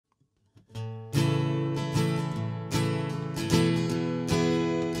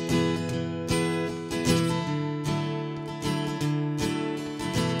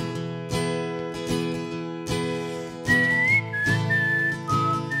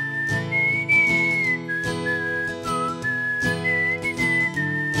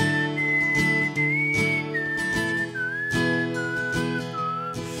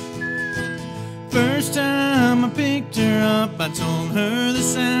I told her the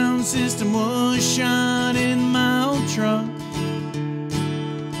sound system was shot in my old truck.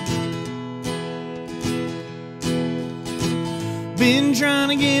 Been trying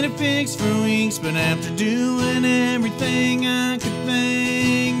to get it fixed for weeks, but after doing everything I could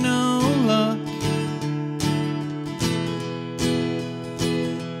think, no luck.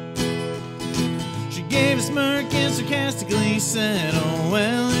 She gave a smirk and sarcastically said, oh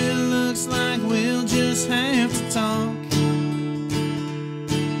well, it looks like we'll just have to talk.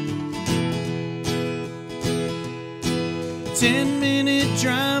 A 10-minute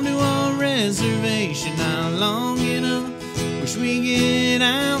drive to our reservation, not long enough. Wish we get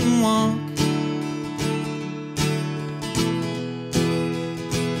out and walk.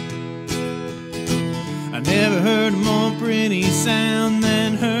 I never heard a more pretty sound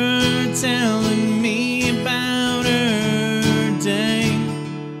than her telling me about her day.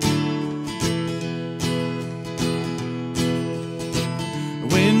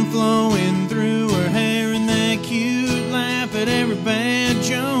 Wind flowing through her hair and that cute laugh at every bad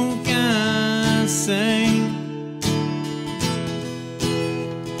joke I say.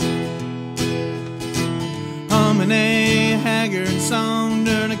 Humming a haggard song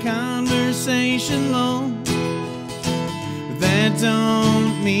during a conversation low. But that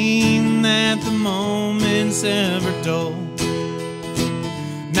don't mean that the moment's ever dull.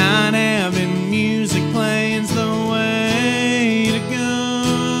 Not having music playing's the way to go.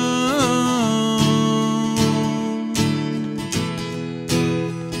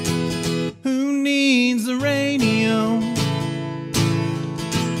 Who needs the radio?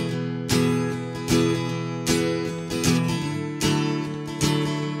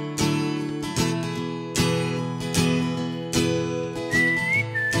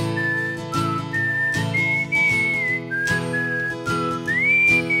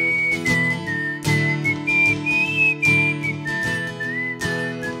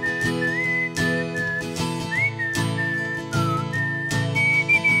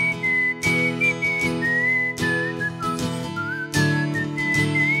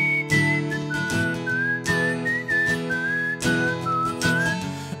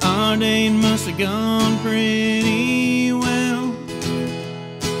 Our date must have gone pretty well,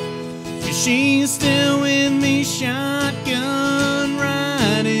 'cause she's still with me shotgun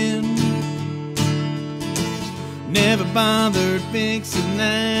riding. Never bothered fixing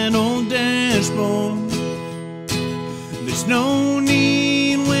that old dashboard. There's no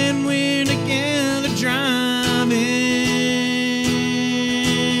need when we're together driving.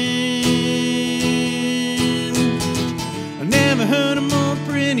 I never heard a more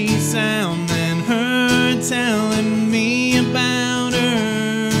pretty sound than her telling me about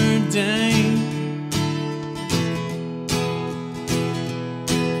her day.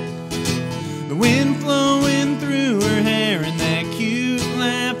 The wind flowing through her hair and that cute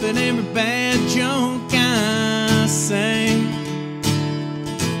laugh at every bad joke I say.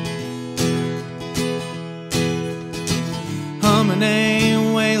 Humming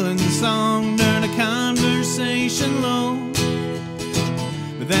a wailing song during a conversation low.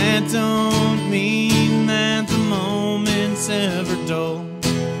 But that don't mean that the moment's ever dull.